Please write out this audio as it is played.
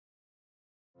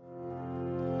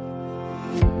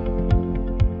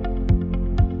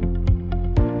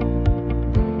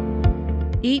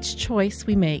Each choice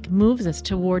we make moves us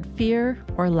toward fear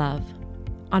or love.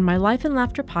 On my Life and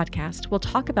Laughter podcast, we'll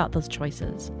talk about those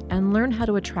choices and learn how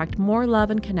to attract more love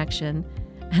and connection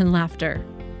and laughter.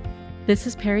 This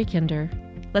is Perry Kinder.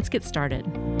 Let's get started.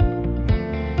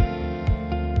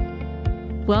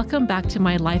 Welcome back to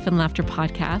my Life and Laughter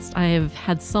podcast. I have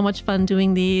had so much fun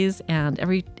doing these, and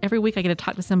every week I get to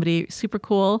talk to somebody super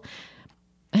cool,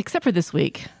 except for this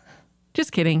week.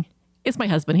 Just kidding. It's my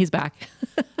husband. He's back.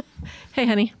 Hey,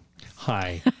 honey.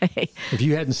 Hi. Hey. If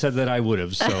you hadn't said that, I would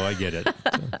have, so I get it.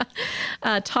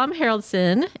 Tom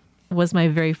Haraldson was my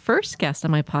very first guest on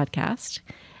my podcast,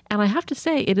 and I have to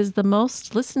say, it is the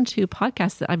most listened to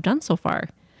podcast that I've done so far.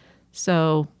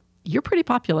 So you're pretty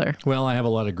popular. Well, I have a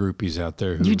lot of groupies out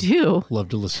there who You do. love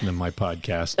to listen to my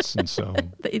podcasts, and so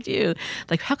They do.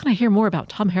 Like, how can I hear more about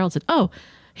Tom Haraldson? Oh,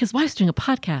 his wife's doing a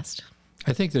podcast.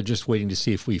 I think they're just waiting to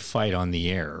see if we fight on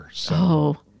the air. So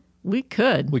Oh, we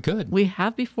could. we could, We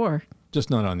have before. just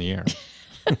not on the air.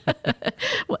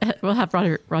 We'll have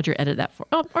Roger edit that for,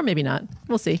 oh, or maybe not.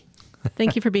 We'll see.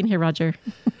 Thank you for being here, Roger.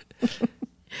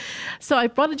 So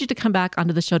I wanted you to come back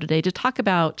onto the show today to talk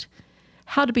about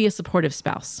how to be a supportive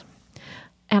spouse.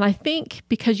 And I think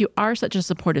because you are such a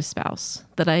supportive spouse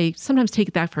that I sometimes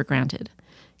take that for granted.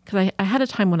 Because I had a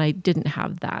time when I didn't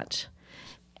have that.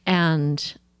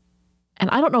 And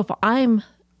I don't know if I'm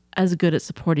as good at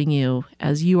supporting you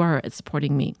as you are at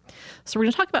supporting me. So we're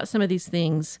going to talk about some of these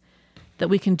things that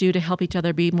we can do to help each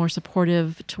other be more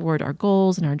supportive toward our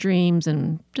goals and our dreams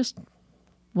and just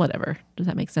whatever. Does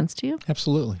that make sense to you?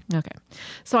 Absolutely. Okay.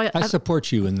 So I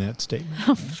support you in that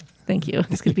statement. thank you.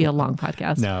 This could be a long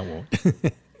podcast. No, it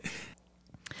won't.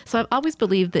 So I've always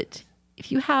believed that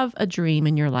if you have a dream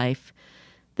in your life,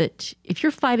 that if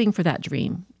you're fighting for that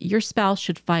dream, your spouse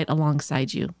should fight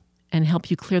alongside you and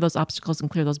help you clear those obstacles and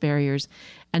clear those barriers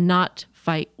and not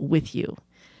fight with you.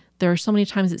 There are so many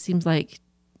times it seems like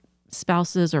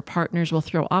spouses or partners will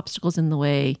throw obstacles in the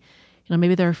way. You know,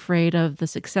 maybe they're afraid of the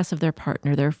success of their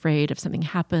partner. They're afraid if something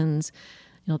happens,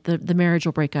 you know, the marriage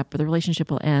will break up or the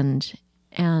relationship will end.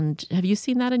 And have you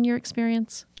seen that in your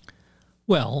experience?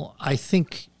 Well, I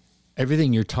think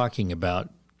everything you're talking about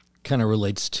kind of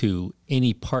relates to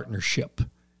any partnership,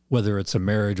 whether it's a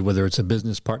marriage, whether it's a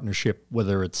business partnership,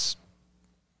 whether it's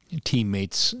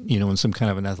teammates, you know, in some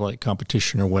kind of an athletic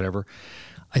competition or whatever.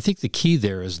 I think the key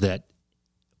there is that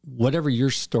whatever your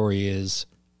story is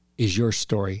your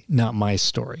story, not my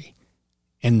story.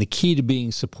 And the key to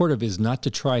being supportive is not to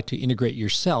try to integrate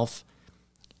yourself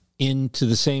into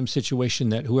the same situation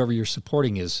that whoever you're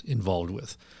supporting is involved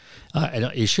with. And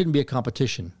it shouldn't be a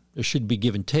competition. There should be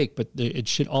give and take, but it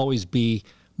should always be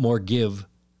more give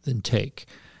than take.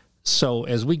 So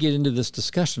as we get into this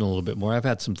discussion a little bit more, I've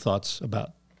had some thoughts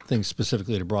about things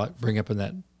specifically to bring up in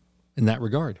that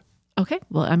regard. Okay.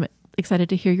 Well, I'm excited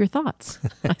to hear your thoughts.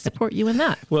 I support you in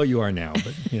that. Well, you are now,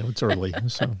 but you know it's early.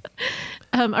 So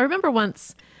I remember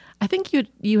once, I think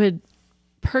you had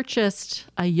purchased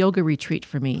a yoga retreat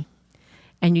for me,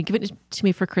 and you given it to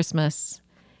me for Christmas.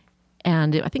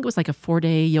 And I think it was like a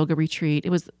 4-day yoga retreat.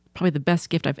 It was probably the best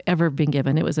gift I've ever been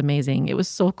given. It was amazing. It was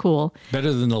so cool.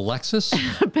 better than the Lexus?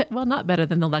 Well, not better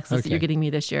than the Lexus that Okay. you're getting me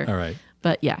this year. All right.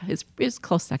 But yeah, it's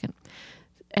close second.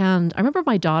 And I remember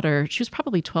my daughter, she was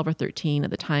probably 12 or 13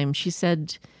 at the time. She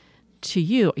said to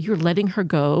you, you're letting her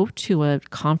go to a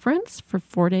conference for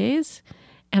 4 days?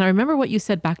 And I remember what you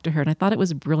said back to her, and I thought it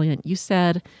was brilliant. You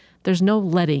said, there's no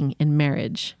letting in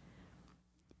marriage.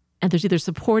 And there's either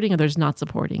supporting or there's not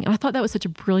supporting. And I thought that was such a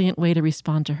brilliant way to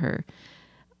respond to her.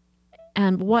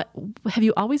 And have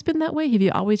you always been that way? Have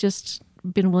you always just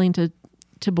been willing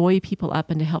to buoy people up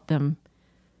and to help them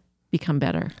become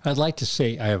better? I'd like to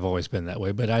say I have always been that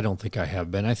way, but I don't think I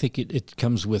have been. I think it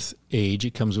comes with age,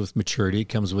 it comes with maturity, it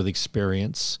comes with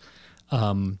experience.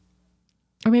 Or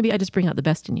maybe I just bring out the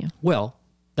best in you. Well,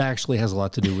 that actually has a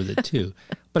lot to do with it too.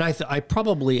 But I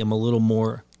probably am a little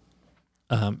more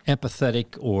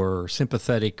empathetic or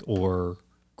sympathetic or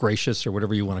gracious or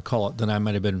whatever you want to call it than I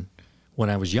might have been when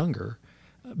I was younger,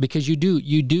 because you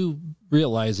do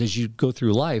realize as you go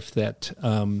through life that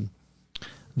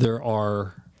there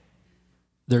are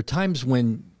times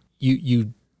when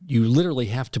you literally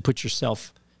have to put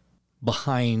yourself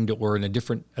behind or in a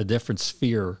different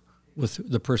sphere with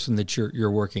the person that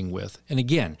you're working with. And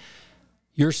again,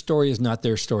 your story is not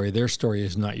their story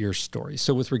is not your story.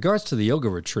 So with regards to the yoga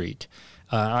retreat,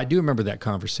 I do remember that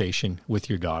conversation with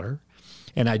your daughter.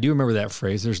 And I do remember that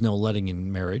phrase, there's no letting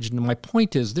in marriage. And my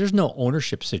point is, there's no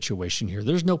ownership situation here.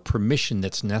 There's no permission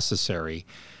that's necessary.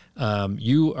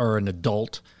 You are an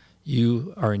adult.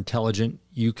 You are intelligent.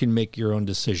 You can make your own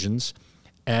decisions,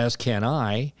 as can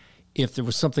I. if there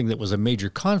was something that was a major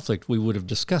conflict, we would have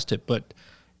discussed it, but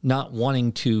not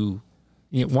wanting to,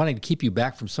 wanting to keep you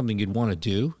back from something you'd want to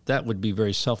do, that would be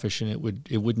very selfish, and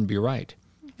it wouldn't be right,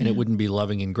 and it wouldn't be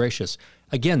loving and gracious.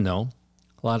 Again, though,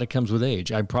 a lot of it comes with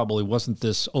age. I probably wasn't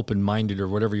this open-minded or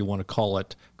whatever you want to call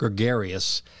it,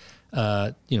 gregarious,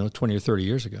 20 or 30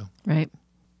 years ago. Right.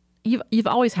 You've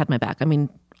always had my back. I mean,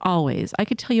 always. I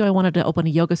could tell you I wanted to open a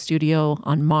yoga studio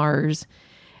on Mars,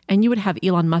 and you would have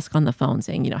Elon Musk on the phone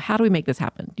saying, how do we make this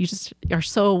happen? You just are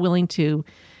so willing to,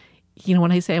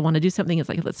 when I say I want to do something, it's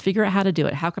like, let's figure out how to do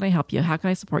it. How can I help you? How can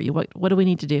I support you? What do we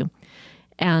need to do?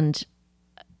 And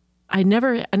I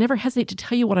never hesitate to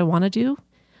tell you what I want to do,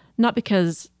 not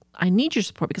because I need your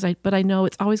support, but I know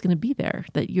it's always going to be there,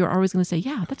 that you're always going to say,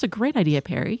 yeah, that's a great idea,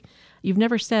 Perry. You've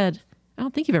never said, I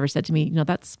don't think you've ever said to me,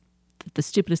 that's the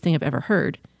stupidest thing I've ever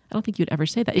heard. I don't think you'd ever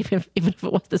say that, even if it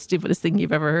was the stupidest thing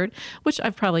you've ever heard, which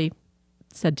I've probably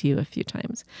said to you a few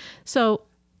times. So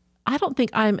I don't think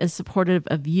I'm as supportive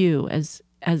of you as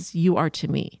you are to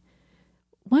me.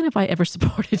 When have I ever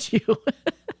supported you?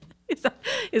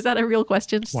 Is that a real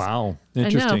question? Wow.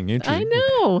 Interesting. I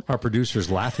know. Our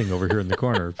producer's laughing over here in the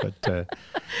corner, but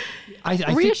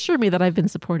I reassure me that I've been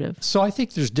supportive. So I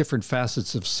think there's different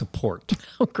facets of support.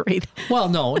 Oh, great. Well,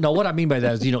 no. What I mean by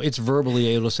that is, it's verbally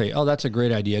able to say, oh, that's a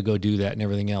great idea. Go do that and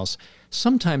everything else.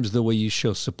 Sometimes the way you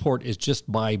show support is just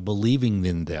by believing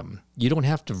in them. You don't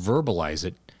have to verbalize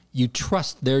it. You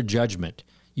trust their judgment.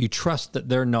 You trust that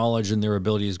their knowledge and their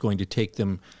ability is going to take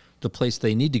them the place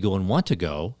they need to go and want to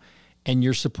go. And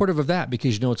you're supportive of that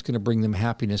because it's going to bring them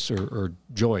happiness or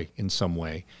joy in some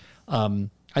way.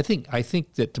 I think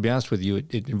that, to be honest with you,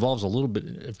 it involves a little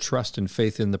bit of trust and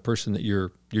faith in the person that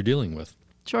you're dealing with.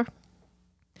 Sure.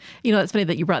 It's funny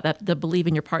that you brought that, the believe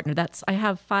in your partner. I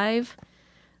have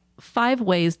five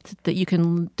ways that you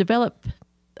can develop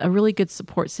a really good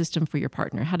support system for your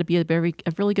partner. How to be a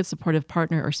really good supportive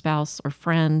partner or spouse or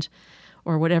friend,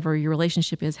 or whatever your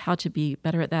relationship is, how to be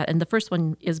better at that. And the first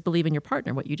one is believe in your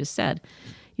partner, what you just said.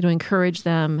 Encourage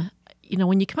them.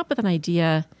 When you come up with an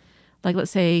idea, like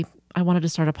let's say I wanted to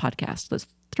start a podcast. Let's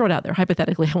throw it out there.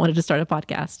 Hypothetically, I wanted to start a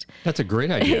podcast. That's a great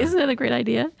idea. Isn't it a great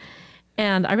idea?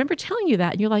 And I remember telling you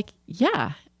that, and you're like,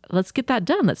 yeah, let's get that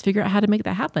done. Let's figure out how to make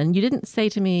that happen. You didn't say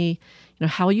to me,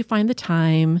 how will you find the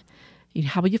time?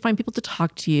 How will you find people to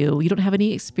talk to you? You don't have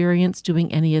any experience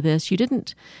doing any of this. You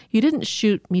didn't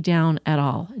shoot me down at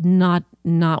all. Not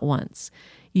once.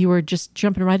 You were just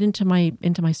jumping right into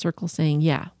my circle saying,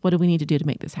 yeah, what do we need to do to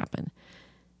make this happen?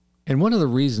 And one of the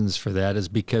reasons for that is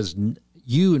because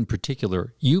you in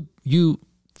particular, you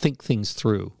think things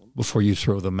through before you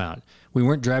throw them out. We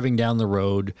weren't driving down the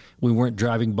road. We weren't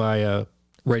driving by a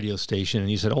radio station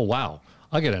and you said, oh, wow,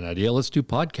 I got an idea. Let's do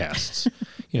podcasts.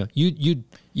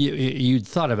 You'd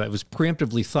thought about it. It was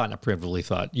preemptively thought, not preemptively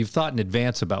thought. You've thought in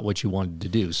advance about what you wanted to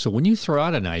do. So when you throw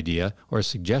out an idea or a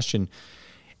suggestion,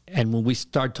 and when we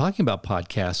started talking about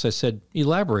podcasts, I said,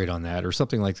 elaborate on that or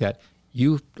something like that.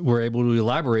 You were able to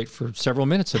elaborate for several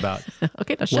minutes about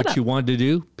okay, what you wanted to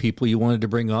do, people you wanted to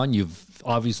bring on. You've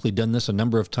obviously done this a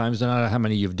number of times. I don't know how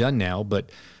many you've done now, but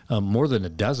more than a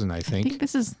dozen, I think. I think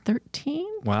this is 13.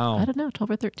 Wow. I don't know,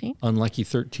 12 or 13. Unlucky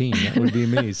 13. That would be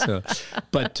me. So,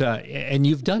 but and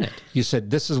you've done it. You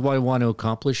said, this is what I want to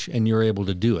accomplish, and you're able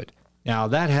to do it. Now,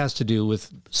 that has to do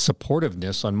with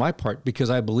supportiveness on my part because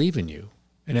I believe in you.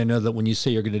 And I know that when you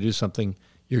say you're going to do something,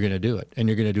 you're going to do it, and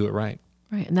you're going to do it right.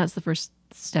 Right. And that's the first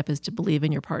step, is to believe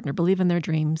in your partner, believe in their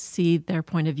dreams, see their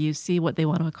point of view, see what they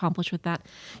want to accomplish with that.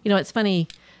 It's funny.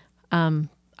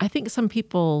 I think some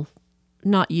people,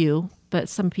 not you, but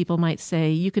some people might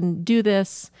say, you can do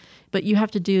this, but you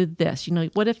have to do this.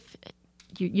 What if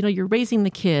you're raising the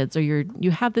kids, or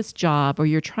you have this job, or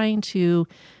you're trying to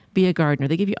be a gardener?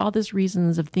 They give you all these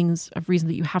reasons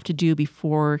that you have to do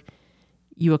before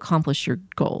you accomplish your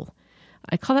goal.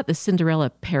 I call that the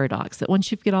Cinderella paradox, that once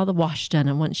you get all the wash done,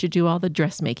 and once you do all the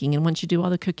dressmaking, and once you do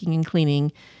all the cooking and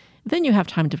cleaning, then you have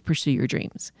time to pursue your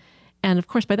dreams. And of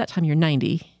course, by that time you're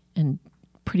 90 and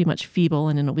pretty much feeble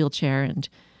and in a wheelchair and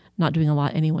not doing a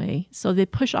lot anyway. So they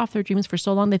push off their dreams for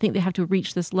so long, they think they have to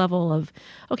reach this level of,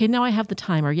 okay, now I have the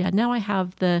time, or now I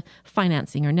have the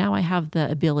financing, or now I have the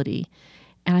ability.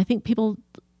 And I think people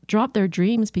drop their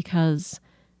dreams because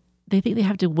they think they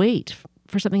have to wait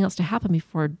for something else to happen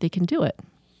before they can do it.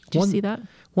 Do you see that?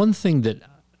 One thing that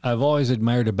I've always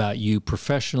admired about you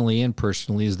professionally and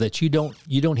personally is that you don't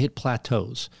hit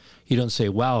plateaus. You don't say,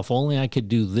 wow, if only I could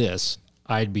do this,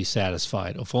 I'd be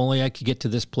satisfied. If only I could get to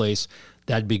this place,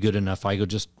 that'd be good enough. I go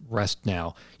just rest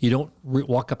now. You don't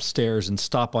walk upstairs and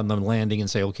stop on the landing and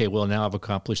say, okay, well, now I've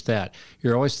accomplished that.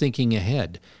 You're always thinking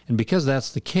ahead. And because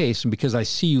that's the case, and because I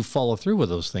see you follow through with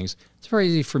those things, it's very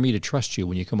easy for me to trust you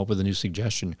when you come up with a new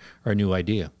suggestion or a new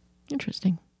idea.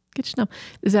 Interesting. Good to know.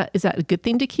 Is that a good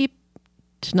thing to keep,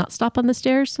 to not stop on the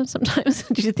stairs sometimes?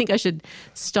 Do you think I should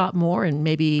stop more and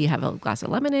maybe have a glass of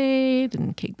lemonade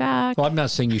and kick back? Well, I'm not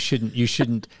saying you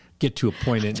shouldn't get to a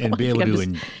point and be able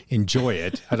to enjoy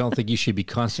it. I don't think you should be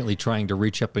constantly trying to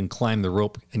reach up and climb the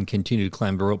rope and continue to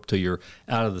climb the rope till you're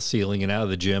out of the ceiling and out of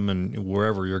the gym and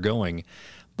wherever you're going.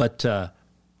 But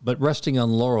resting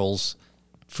on laurels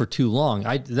for too long,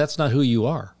 that's not who you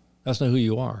are. That's not who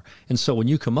you are. And so when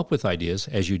you come up with ideas,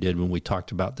 as you did when we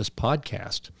talked about this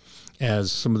podcast,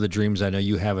 as some of the dreams I know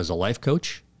you have as a life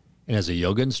coach and as a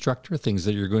yoga instructor, things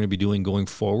that you're going to be doing going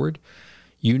forward,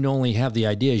 you not only have the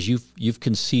ideas, you've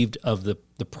conceived of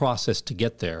the process to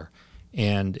get there.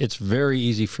 And it's very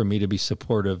easy for me to be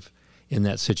supportive in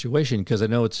that situation because I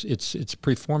know it's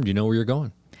preformed. You know where you're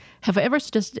going. Have I ever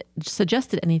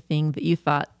suggested anything that you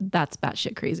thought that's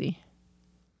batshit crazy?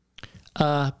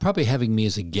 Probably having me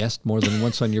as a guest more than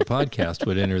once on your podcast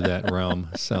would enter that realm.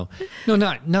 So, no,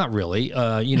 not really.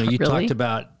 You talked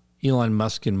about Elon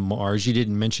Musk and Mars. You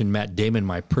didn't mention Matt Damon,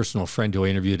 my personal friend who I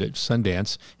interviewed at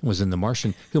Sundance and was in The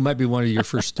Martian, who might be one of your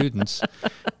first students.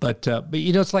 But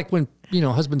it's like when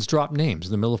husbands drop names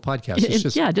in the middle of podcasts.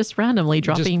 It's just randomly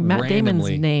dropping Matt Damon's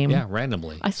name. Yeah,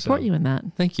 randomly. I support you in that.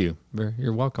 Thank you.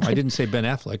 You're welcome. I didn't say Ben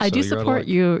Affleck. I do support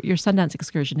your Sundance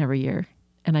excursion every year.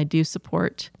 And I do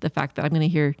support the fact that I'm going to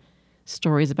hear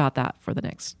stories about that for the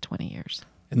next 20 years.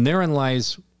 And therein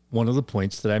lies one of the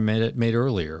points that I made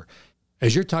earlier.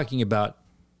 As you're talking about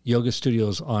yoga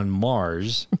studios on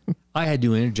Mars, I had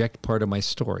to interject part of my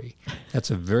story. That's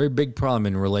a very big problem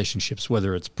in relationships,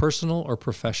 whether it's personal or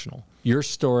professional. Your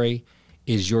story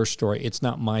is your story. It's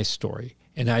not my story.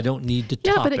 And I don't need to top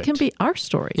it. Yeah, but it can be our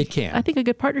story. It can. I think a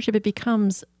good partnership, it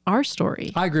becomes our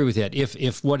story. I agree with that.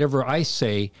 If whatever I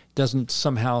say doesn't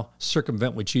somehow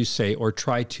circumvent what you say or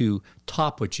try to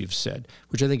top what you've said,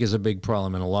 which I think is a big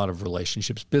problem in a lot of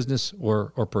relationships, business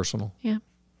or personal. Yeah.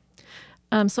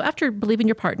 So after believe in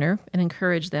your partner and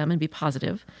encourage them and be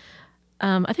positive,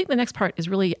 I think the next part is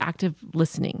really active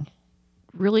listening,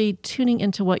 really tuning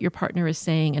into what your partner is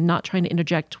saying and not trying to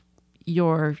interject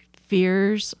your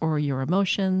fears or your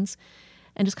emotions,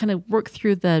 and just kind of work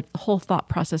through the whole thought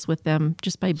process with them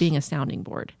just by being a sounding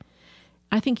board.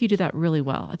 I think you do that really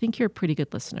well. I think you're a pretty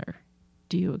good listener.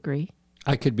 Do you agree?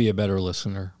 I could be a better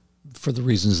listener for the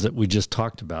reasons that we just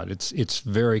talked about. It's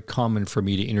very common for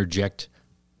me to interject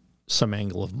some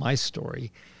angle of my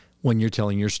story when you're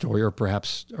telling your story, or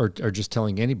perhaps or just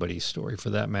telling anybody's story for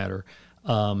that matter.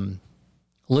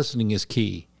 Listening is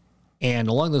key. And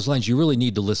along those lines, you really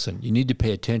need to listen. You need to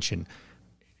pay attention.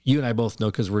 You and I both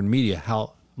know, because we're in media,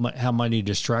 how many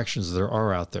distractions there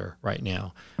are out there right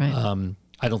now. Right.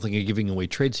 I don't think I'm giving away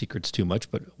trade secrets too much,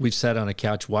 but we've sat on a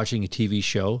couch watching a TV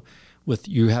show with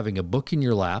you having a book in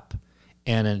your lap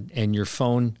and your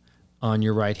phone on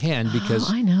your right hand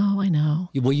because I know.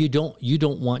 Well, you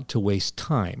don't want to waste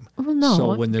time. Well, no.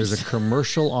 So when there's a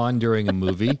commercial on during a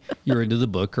movie, you're into the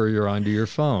book or you're onto your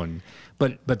phone.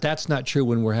 But that's not true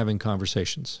when we're having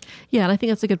conversations. Yeah, and I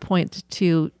think that's a good point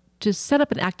to set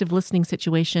up an active listening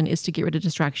situation is to get rid of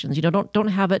distractions. Don't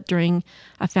have it during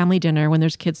a family dinner when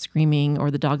there's kids screaming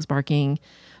or the dog's barking.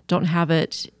 Don't have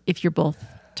it if you're both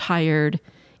tired,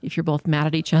 if you're both mad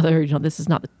at each other. This is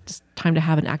not the time to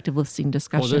have an active listening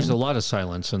discussion. Well, there's a lot of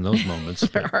silence in those moments.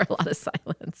 There are a lot of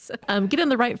silence. Get in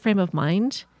the right frame of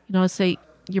mind. Say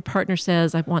your partner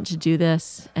says, I want to do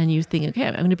this, and you think, okay,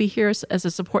 I'm going to be here as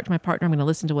a support to my partner. I'm going to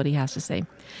listen to what he has to say.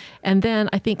 And then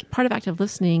I think part of active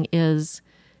listening is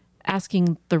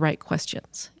asking the right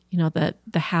questions, the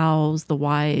hows, the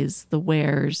whys, the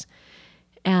wheres.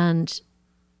 And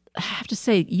I have to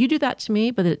say, you do that to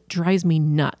me, but it drives me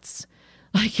nuts.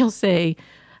 Like you'll say,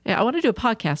 yeah, I want to do a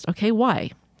podcast. Okay,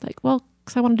 why? Like, well,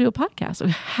 because I want to do a podcast.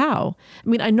 How? I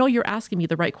mean, I know you're asking me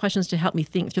the right questions to help me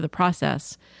think through the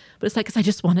process, but it's like, because I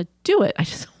just want to do it. I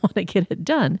just want to get it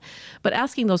done. But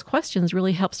asking those questions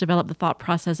really helps develop the thought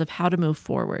process of how to move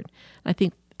forward. I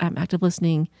think active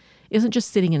listening isn't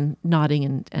just sitting and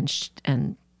nodding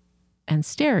and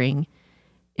staring.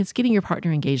 It's getting your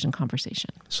partner engaged in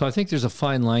conversation. So I think there's a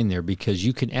fine line there, because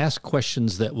you can ask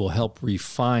questions that will help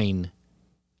refine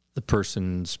the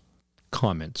person's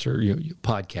comments or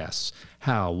podcasts.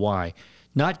 How, why?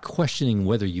 Not questioning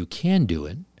whether you can do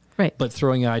it, right? But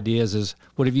throwing ideas as,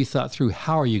 what have you thought through?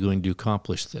 How are you going to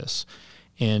accomplish this?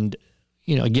 And,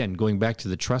 again, going back to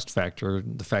the trust factor,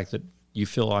 the fact that you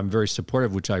feel I'm very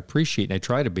supportive, which I appreciate and I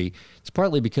try to be, it's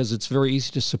partly because it's very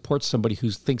easy to support somebody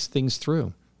who thinks things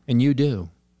through, and you do.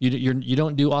 You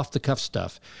don't do off the cuff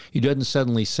stuff. You didn't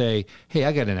suddenly say, "Hey,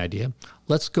 I got an idea.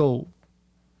 Let's go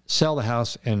sell the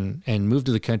house and move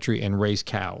to the country and raise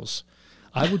cows."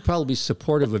 I would probably be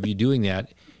supportive of you doing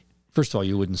that. First of all,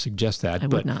 you wouldn't suggest that. I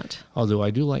would not. Although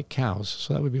I do like cows,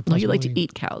 so that would be a No, possibility. you like to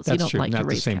eat cows. That's you don't true. like Not to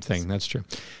raise the same cows. thing. That's true.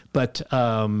 But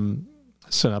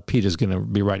so now Pete is going to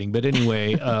be writing. But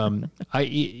anyway,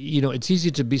 it's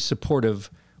easy to be supportive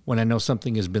when I know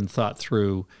something has been thought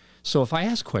through. So if I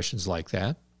ask questions like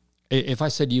that, if I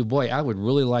said to you, "Boy, I would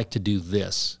really like to do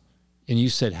this," and you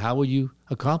said, "How will you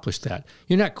accomplish that?"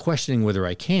 You're not questioning whether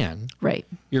I can. Right.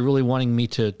 You're really wanting me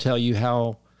to tell you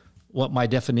what my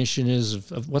definition is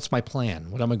of what's my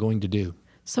plan. What am I going to do?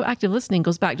 So active listening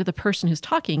goes back to the person who's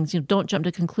talking. Don't jump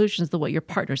to conclusions that what your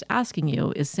partner's asking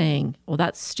you is saying, "Well,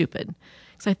 that's stupid."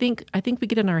 Because I think we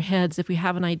get in our heads, if we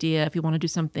have an idea, if we want to do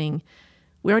something,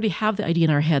 we already have the idea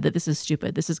in our head that this is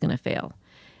stupid, this is going to fail.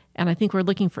 And I think we're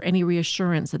looking for any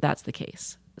reassurance that that's the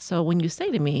case. So when you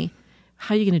say to me,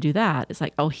 "How are you going to do that?" It's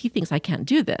like, "Oh, he thinks I can't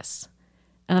do this."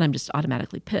 And then I'm just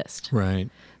automatically pissed. Right.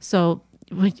 So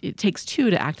it takes two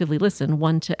to actively listen,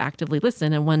 one to actively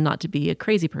listen and one not to be a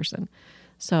crazy person.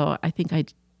 So I think I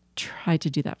try to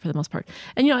do that for the most part.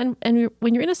 And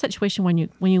when you're in a situation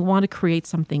when you want to create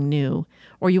something new,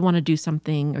 or you want to do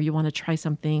something, or you want to try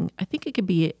something, I think it could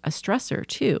be a stressor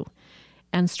too.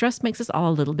 And stress makes us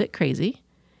all a little bit crazy.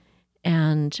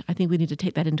 And I think we need to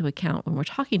take that into account when we're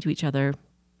talking to each other.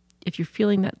 If you're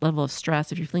feeling that level of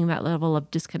stress, if you're feeling that level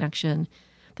of disconnection,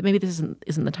 then maybe this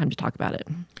isn't the time to talk about it.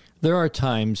 There are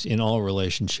times in all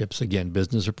relationships, again,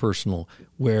 business or personal,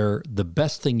 where the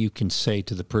best thing you can say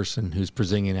to the person who's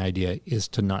presenting an idea is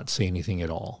to not say anything at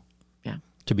all. Yeah.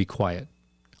 To be quiet.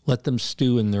 Let them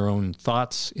stew in their own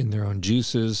thoughts, in their own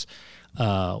juices.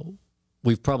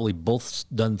 We've probably both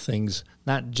done things,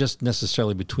 not just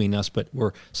necessarily between us, but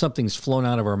where something's flown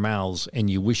out of our mouths and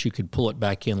you wish you could pull it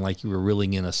back in like you were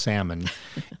reeling in a salmon,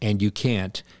 and you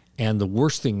can't. And the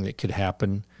worst thing that could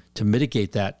happen to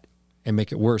mitigate that and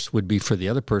make it worse would be for the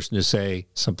other person to say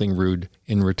something rude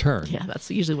in return. Yeah, that's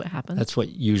usually what happens. That's what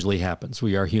usually happens.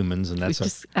 We are humans, and that's we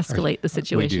just escalate the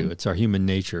situation. We do. It's our human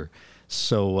nature.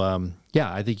 So,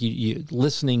 I think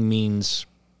listening means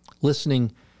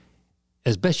listening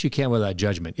as best you can without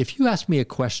judgment. If you ask me a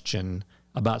question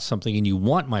about something and you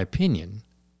want my opinion,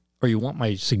 or you want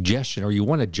my suggestion, or you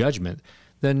want a judgment,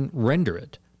 then render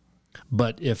it.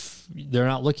 But if they're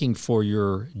not looking for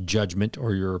your judgment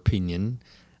or your opinion,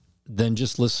 then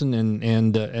just listen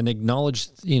and acknowledge,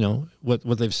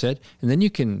 what they've said, and then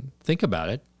you can think about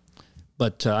it.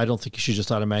 But I don't think you should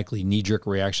just automatically knee-jerk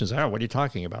reactions. "Oh, what are you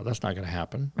talking about? That's not going to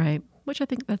happen." Right, which I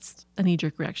think that's a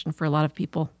knee-jerk reaction for a lot of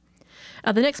people.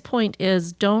 The next point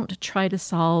is don't try to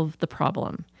solve the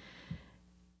problem.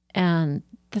 And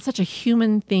that's such a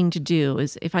human thing to do.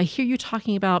 Is if I hear you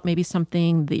talking about maybe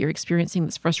something that you're experiencing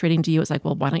that's frustrating to you, it's like,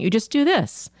 "Well, why don't you just do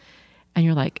this?" And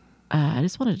you're like, "I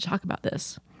just wanted to talk about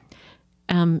this."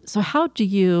 So how do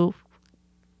you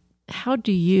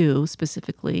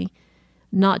specifically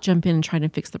not jump in and try to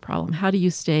fix the problem? How do you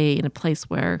stay in a place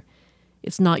where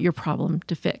it's not your problem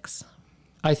to fix?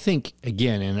 I think,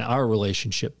 again, in our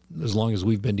relationship, as long as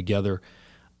we've been together,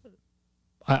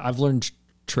 I've learned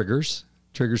trigger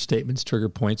statements, trigger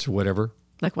points, or whatever.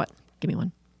 Like what? Give me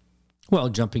one. Well,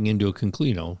 jumping into a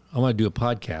conclusion, I want to do a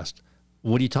podcast.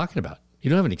 What are you talking about? You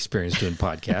don't have any experience doing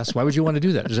podcasts. Why would you want to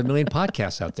do that? There's a million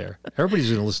podcasts out there. Everybody's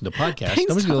going to listen to podcasts. Thanks,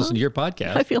 Nobody's going to Tom. listen to your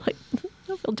podcast. I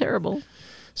feel terrible.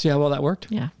 See how well that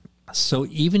worked? Yeah. So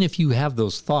even if you have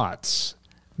those thoughts,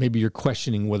 maybe you're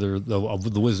questioning whether the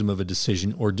wisdom of a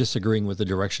decision or disagreeing with the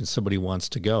direction somebody wants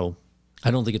to go, I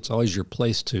don't think it's always your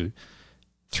place to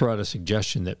throw out a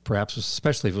suggestion that perhaps,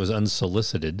 especially if it was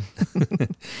unsolicited.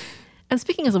 And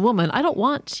speaking as a woman, I don't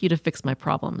want you to fix my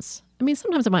problems. I mean,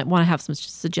 sometimes I might want to have some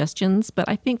suggestions, but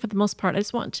I think for the most part, I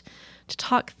just want to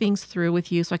talk things through with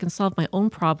you so I can solve my own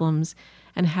problems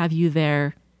and have you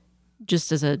there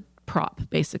just as a prop,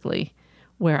 basically,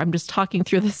 where I'm just talking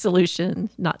through the solution.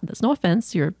 There's no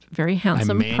offense. You're a very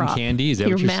handsome I'm man prop. candy. Is that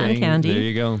You're what you're man saying? candy. There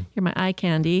you go. You're my eye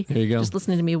candy. There you go. Just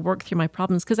listening to me work through my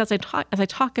problems. Because as I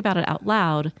talk about it out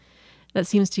loud, that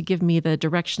seems to give me the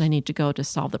direction I need to go to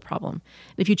solve the problem.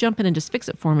 And if you jump in and just fix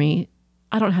it for me,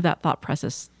 I don't have that thought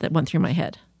process that went through my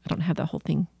head. I don't have that whole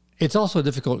thing. It's also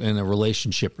difficult in a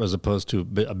relationship as opposed to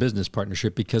a business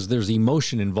partnership because there's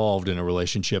emotion involved in a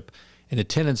relationship and a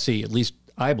tendency, at least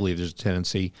I believe there's a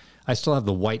tendency. I still have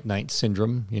the white knight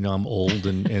syndrome. I'm old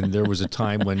and there was a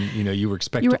time when, you were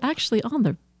expecting. You were actually on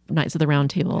the Knights of the Round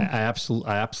Table. I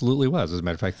absolutely was. As a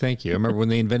matter of fact, thank you. I remember when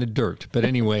they invented dirt. But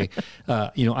anyway,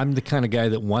 I'm the kind of guy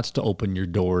that wants to open your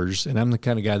doors, and I'm the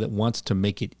kind of guy that wants to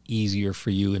make it easier for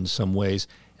you in some ways.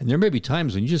 And there may be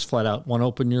times when you just flat out want to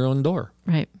open your own door.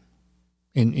 Right.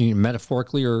 In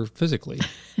metaphorically or physically.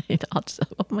 I'll just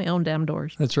open my own damn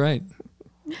doors. That's right.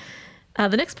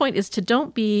 The next point is to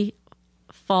don't be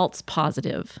false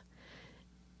positive.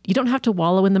 You don't have to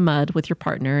wallow in the mud with your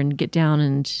partner and get down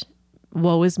and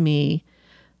woe is me.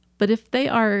 But if they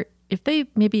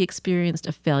maybe experienced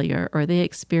a failure or they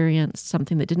experienced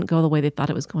something that didn't go the way they thought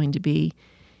it was going to be,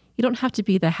 you don't have to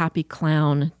be the happy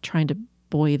clown trying to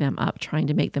buoy them up, trying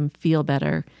to make them feel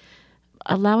better.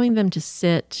 Allowing them to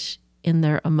sit in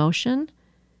their emotion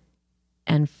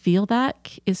and feel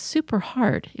that is super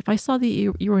hard. If I saw that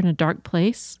you were in a dark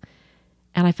place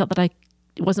and I felt that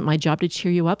it wasn't my job to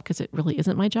cheer you up, because it really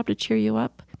isn't my job to cheer you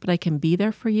up, but I can be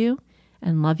there for you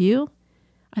and love you,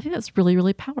 I think that's really,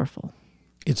 really powerful.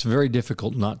 It's very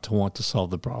difficult not to want to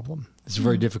solve the problem. It's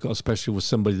very difficult, especially with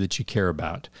somebody that you care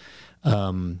about.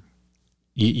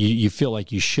 You feel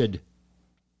like you should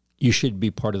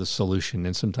be part of the solution,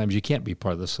 and sometimes you can't be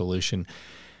part of the solution.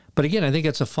 But again, I think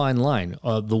that's a fine line.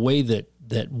 The way that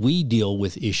we deal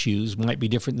with issues might be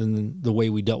different than the way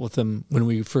we dealt with them when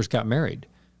we first got married.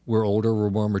 We're older,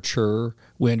 we're more mature,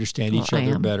 we understand each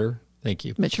other better. Thank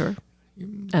you. Mature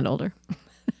and older.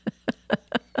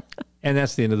 And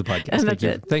that's the end of the podcast. And that's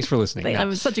it. Thanks for listening.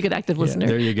 I'm such a good active listener.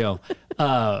 There you go.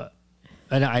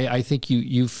 And I think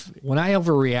when I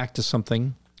overreact to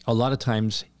something, a lot of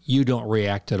times you don't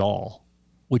react at all,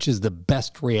 which is the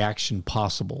best reaction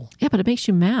possible. Yeah, but it makes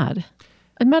you mad.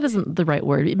 And mad isn't the right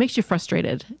word. It makes you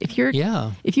frustrated. If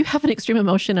you have an extreme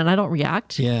emotion and I don't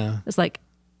react, it's like,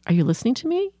 are you listening to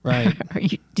me? Right.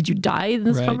 Did you die in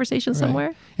this conversation somewhere?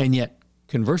 Right. And yet,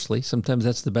 conversely, sometimes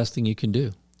that's the best thing you can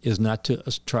do, is not to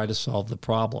try to solve the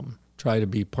problem. Try to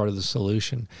be part of the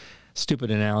solution. Stupid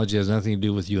analogy, has nothing to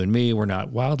do with you and me. We're not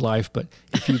wildlife, but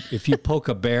if you poke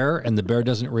a bear and the bear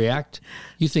doesn't react,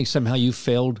 you think somehow you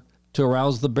failed to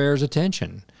arouse the bear's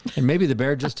attention. And maybe the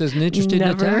bear just isn't interested in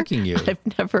attacking you.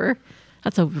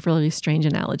 That's a really strange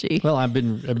analogy. Well, I've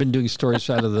been doing stories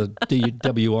out of the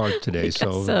DWR today, so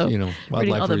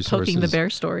wildlife all the resources. Poking the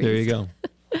bear stories. There you go.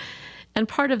 And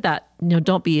part of that,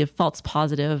 don't be a false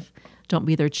positive, don't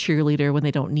be their cheerleader when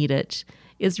they don't need it,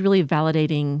 is really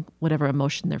validating whatever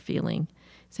emotion they're feeling.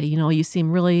 Say, you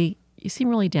seem really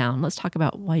down. Let's talk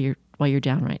about why you're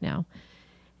down right now,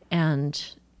 and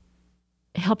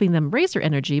helping them raise their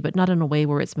energy, but not in a way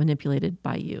where it's manipulated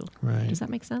by you. Right. Does that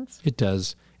make sense? It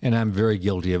does. And I'm very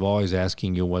guilty of always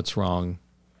asking you what's wrong.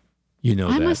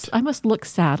 I must look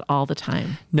sad all the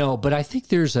time. No, but I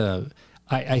think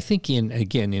I think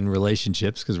in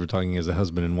relationships, because we're talking as a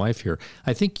husband and wife here,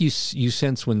 I think you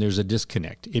sense when there's a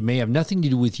disconnect. It may have nothing to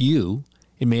do with you.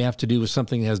 It may have to do with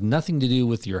something that has nothing to do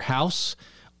with your house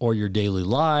or your daily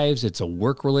lives. It's a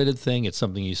work-related thing. It's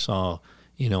something you saw,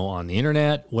 on the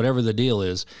internet, whatever the deal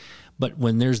is. But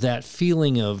when there's that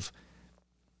feeling of,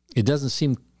 it doesn't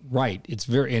seem right, it's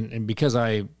very, and because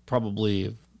I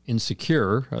probably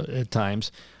insecure at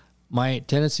times, my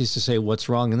tendency is to say what's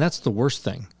wrong. And that's the worst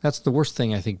thing. That's the worst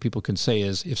thing I think people can say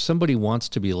is, if somebody wants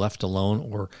to be left alone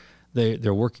or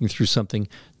they're working through something,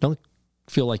 don't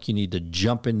feel like you need to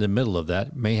jump in the middle of that.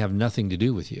 It may have nothing to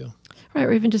do with you. Right.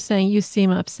 Or even just saying, you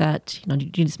seem upset, do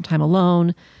you need some time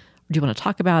alone? Or do you want to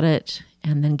talk about it?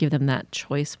 And then give them that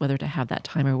choice, whether to have that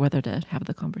time or whether to have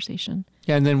the conversation.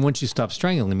 Yeah, and then once you stop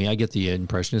strangling me, I get the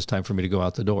impression it's time for me to go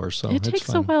out the door. So it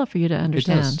takes a while for you to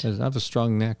understand. It does. I have a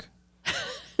strong neck.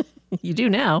 You do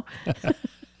now.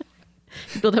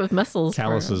 You build up with muscles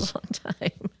calluses for a long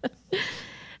time.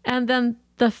 And then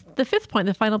the fifth point,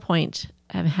 the final point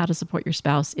of how to support your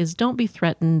spouse is, don't be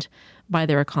threatened by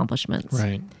their accomplishments.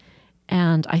 Right.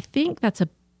 And I think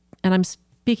and I'm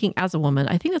speaking as a woman,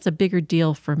 I think that's a bigger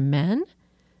deal for men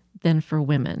than for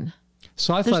women.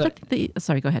 So I thought,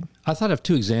 sorry, go ahead. I thought of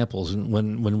two examples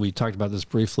when we talked about this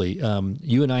briefly.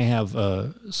 You and I have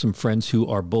some friends who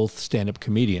are both stand-up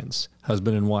comedians,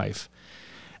 husband and wife.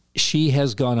 She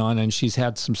has gone on and she's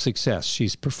had some success.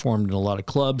 She's performed in a lot of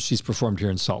clubs. She's performed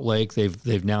here in Salt Lake.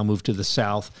 They've now moved to the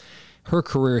South. Her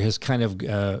career has kind of,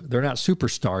 they're not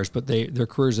superstars, but their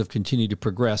careers have continued to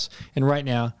progress. And right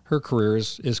now, her career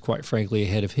is quite frankly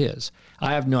ahead of his.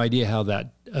 I have no idea how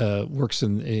that works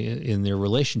in their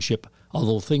relationship,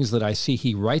 although things that I see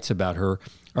he writes about her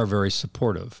are very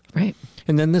supportive. Right.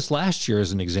 And then this last year,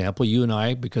 as an example, you and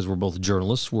I, because we're both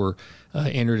journalists, were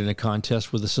entered in a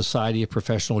contest with the Society of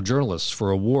Professional Journalists for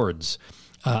awards.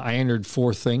 I entered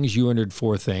 4 things. You entered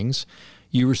 4 things.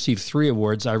 You received 3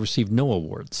 awards. I received no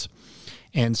awards.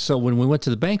 And so when we went to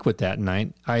the banquet that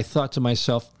night, I thought to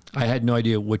myself, I had no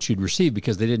idea what you'd receive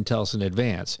because they didn't tell us in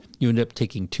advance. You ended up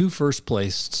taking 2 first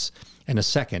places and a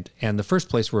second. And the first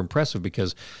place were impressive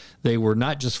because they were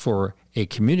not just for a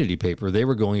community paper, they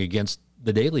were going against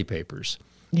the daily papers.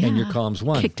 Yeah. And your columns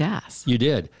won. Kicked ass. You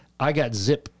did. I got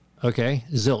zip, okay?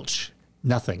 Zilch,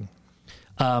 nothing.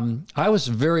 I was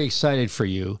very excited for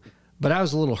you, but I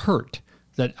was a little hurt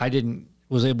that I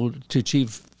was able to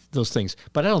achieve those things.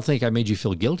 But I don't think I made you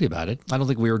feel guilty about it. I don't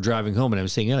think we were driving home and I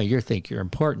was saying, you think you're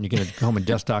important. You're going to go home and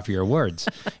dust off your awards.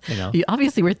 You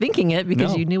obviously were thinking it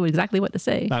because No. you knew exactly what to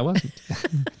say. I wasn't.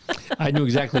 I knew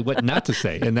exactly what not to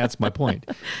say, and that's my point.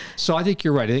 So I think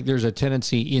you're right. I think there's a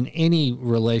tendency in any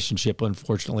relationship,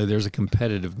 unfortunately, there's a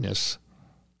competitiveness,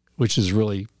 which is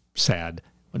really sad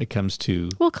when it comes to...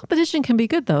 Well, competition can be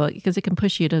good, though, because it can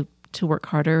push you to work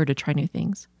harder or to try new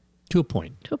things. To a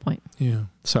point. To a point. Yeah.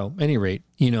 So at any rate,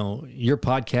 your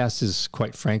podcast is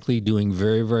quite frankly doing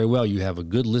very, very well. You have a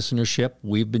good listenership.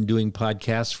 We've been doing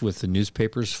podcasts with the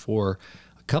newspapers for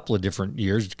a couple of different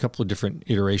years, a couple of different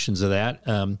iterations of that.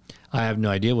 I have no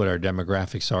idea what our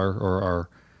demographics are or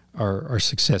our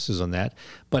successes on that.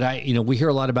 But we hear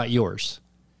a lot about yours.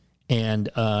 And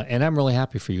I'm really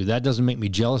happy for you. That doesn't make me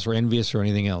jealous or envious or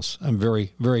anything else. I'm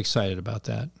very, very excited about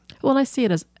that. Well, I see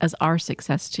it as our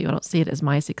success too. I don't see it as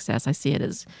my success. I see it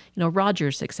as,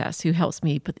 Roger's success, who helps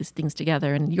me put these things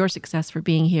together, and your success for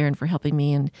being here and for helping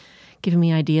me and giving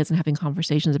me ideas and having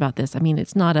conversations about this. I mean,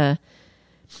 it's not a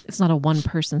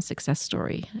one-person success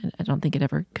story. I don't think it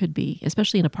ever could be,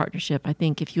 especially in a partnership. I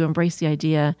think if you embrace the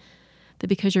idea that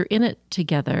because you're in it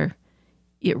together,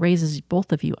 it raises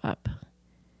both of you up.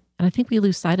 And I think we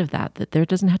lose sight of that there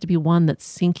doesn't have to be one that's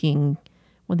sinking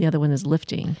when the other one is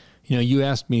lifting. You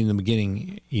asked me in the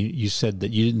beginning, you said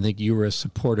that you didn't think you were as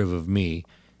supportive of me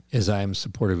as I am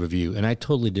supportive of you. And I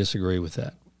totally disagree with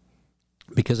that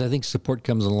because I think support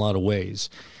comes in a lot of ways.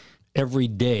 Every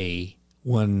day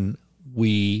when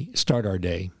we start our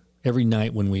day, every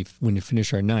night when we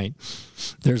finish our night,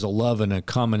 there's a love and a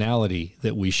commonality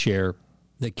that we share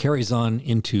that carries on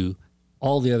into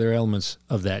all the other elements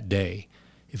of that day.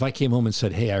 If I came home and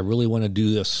said, hey, I really want to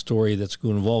do a story that's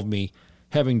going to involve me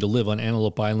having to live on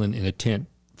Antelope Island in a tent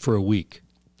for a week,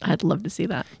 I'd love to see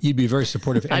that. You'd be very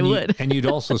supportive. I would. And you'd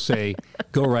also say,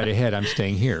 go right ahead, I'm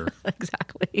staying here.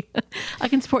 Exactly. I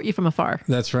can support you from afar.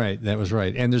 That's right. That was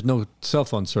right. And there's no cell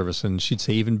phone service. And she'd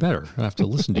say, even better. I have to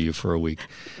listen to you for a week.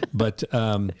 But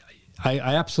I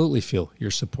absolutely feel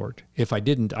your support. If I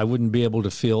didn't, I wouldn't be able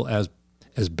to feel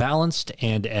as balanced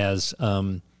and as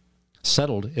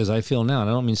settled as I feel now. And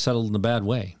I don't mean settled in a bad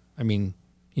way. I mean,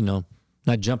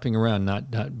 not jumping around, not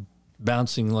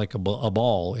bouncing like a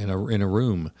ball in a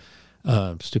room.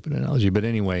 Stupid analogy, but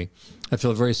anyway, I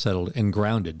feel very settled and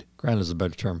grounded. Grounded is a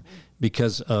better term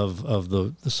because of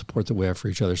the support that we have for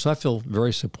each other. So I feel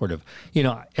very supportive.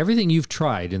 Everything you've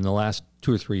tried in the last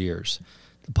 2 or 3 years,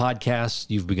 the podcast,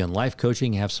 you've begun life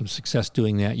coaching, have some success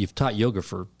doing that. You've taught yoga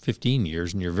for 15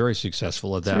 years, and you're very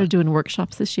successful at that. Started doing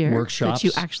workshops this year. Workshops.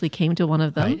 Which you actually came to one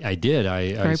of them. I did.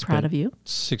 I very proud of you.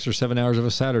 6 or 7 hours of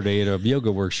a Saturday at a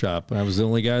yoga workshop, and I was the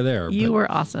only guy there. You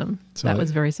were awesome. So that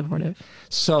was very supportive.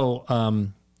 So,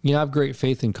 I have great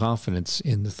faith and confidence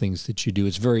in the things that you do.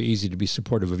 It's very easy to be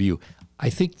supportive of you. I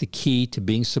think the key to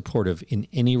being supportive in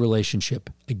any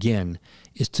relationship, again,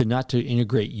 is not to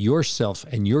integrate yourself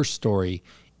and your story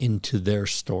into their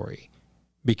story,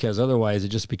 because otherwise it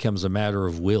just becomes a matter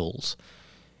of wills.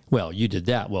 Well, you did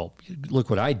that. Well,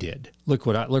 look what I did. Look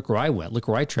where I went. Look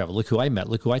where I traveled. Look who I met.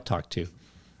 Look who I talked to.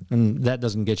 And that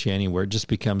doesn't get you anywhere. It just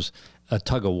becomes a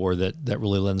tug of war that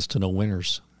really lends to no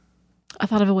winners. I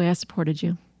thought of a way I supported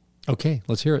you. Okay,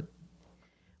 let's hear it.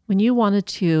 When you wanted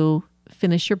to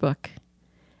finish your book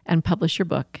and publish your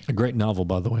book. A great novel,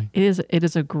 by the way. It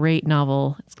is a great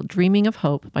novel. It's called Dreaming of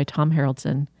Hope by Tom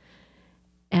Haroldson.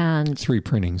 And 3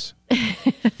 printings.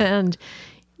 And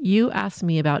you asked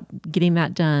me about getting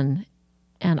that done.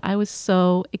 And I was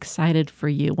so excited for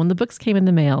you. When the books came in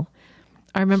the mail,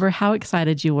 I remember how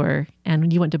excited you were. And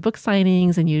when you went to book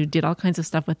signings and you did all kinds of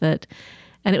stuff with it.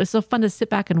 And it was so fun to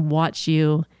sit back and watch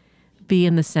you be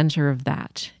in the center of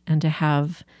that and to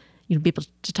have, be able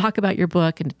to talk about your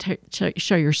book and to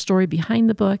share your story behind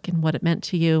the book and what it meant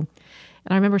to you.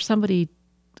 And I remember somebody,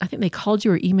 I think they called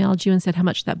you or emailed you and said how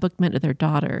much that book meant to their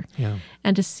daughter. Yeah.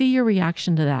 And to see your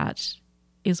reaction to that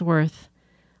is worth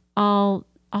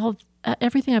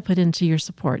everything I put into your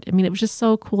support. I mean, it was just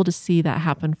so cool to see that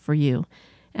happen for you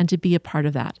and to be a part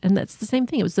of that. And that's the same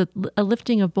thing. It was a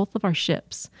lifting of both of our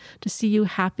ships. To see you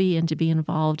happy and to be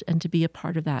involved and to be a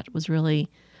part of that was really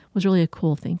a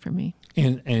cool thing for me.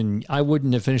 And I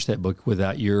wouldn't have finished that book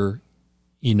without your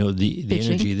you know, the Bitching?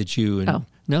 energy that you and Oh.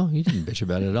 no, you didn't bitch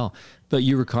about it at all. But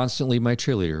you were constantly my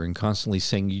cheerleader and constantly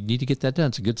saying, you need to get that done.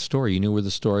 It's a good story. You knew where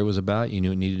the story was about. You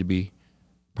knew it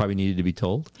probably needed to be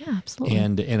told. Yeah, absolutely.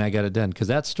 And I got it done because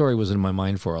that story was in my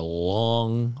mind for a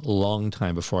long, long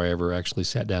time before I ever actually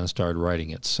sat down and started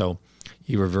writing it. So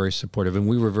you were very supportive, and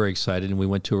we were very excited, and we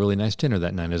went to a really nice dinner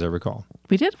that night, as I recall,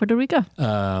 We did? Where did we go?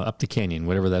 up the canyon,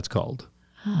 whatever that's called.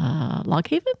 Log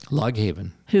Haven? Log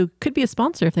Haven. Who could be a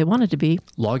sponsor if they wanted to be.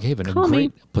 Log Haven, a Call me.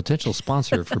 great potential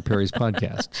sponsor for Perry's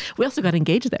podcast. We also got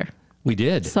engaged there. We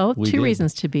did. So We two did.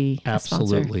 reasons to be a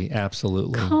sponsor.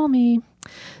 Absolutely. Call me.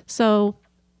 So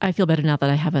I feel better now that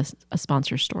I have a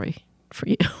sponsor story for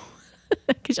you.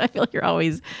 Because I feel like you're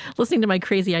always listening to my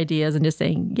crazy ideas and just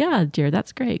saying, yeah, dear,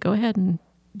 that's great. Go ahead and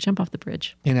jump off the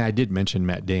bridge. And I did mention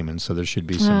Matt Damon, so there should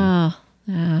be some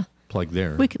plug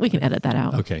there. We can edit that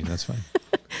out. Okay, that's fine.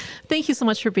 Thank you so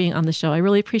much for being on the show. I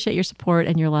really appreciate your support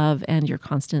and your love and your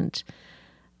constant,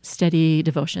 steady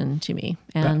devotion to me.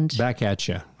 And Back at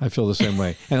you. I feel the same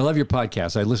way. And I love your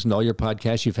podcast. I listened to all your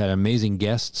podcasts. You've had amazing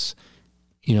guests.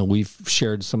 You know, we've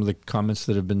shared some of the comments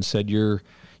that have been said. You're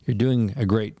doing a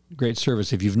great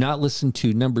service. If you've not listened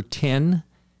to number 10,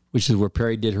 which is where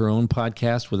Perry did her own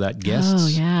podcast without guests. oh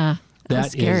yeah, that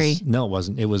was scary. No, it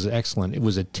wasn't. It was excellent. It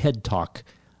was a TED Talk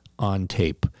on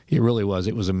tape. It really was.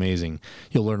 It was amazing.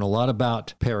 You'll learn a lot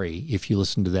about Perry if you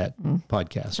listen to that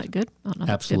podcast. Is that good? Oh, no,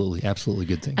 that's good. Absolutely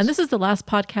good things. And this is the last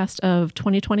podcast of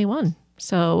 2021.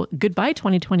 So goodbye,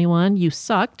 2021. You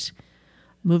sucked.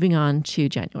 Moving on to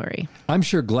January. I'm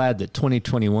sure glad that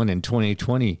 2021 and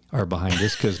 2020 are behind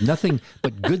us because nothing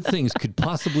but good things could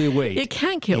possibly await. It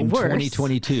can't get in worse.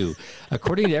 2022.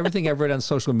 According to everything I've read on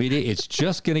social media, it's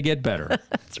just going to get better.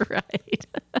 That's right.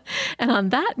 And on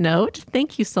that note,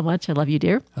 thank you so much. I love you,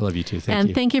 dear. I love you too. Thank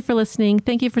you. Thank you for listening.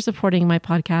 Thank you for supporting my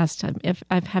podcast.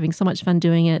 I'm having so much fun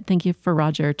doing it. Thank you for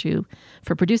Roger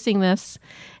for producing this.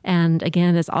 And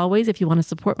again, as always, if you want to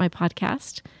support my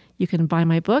podcast, you can buy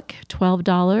my book,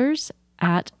 $12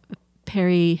 at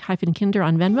Perry-Kinder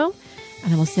on Venmo,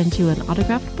 and I will send you an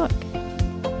autographed book.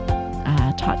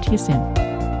 Talk to you soon.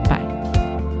 Bye.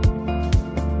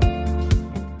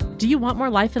 Do you want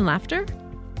more life and laughter?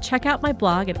 Check out my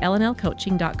blog at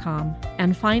lnlcoaching.com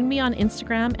and find me on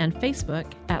Instagram and Facebook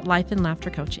at Life and Laughter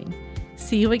Coaching.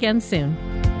 See you again soon.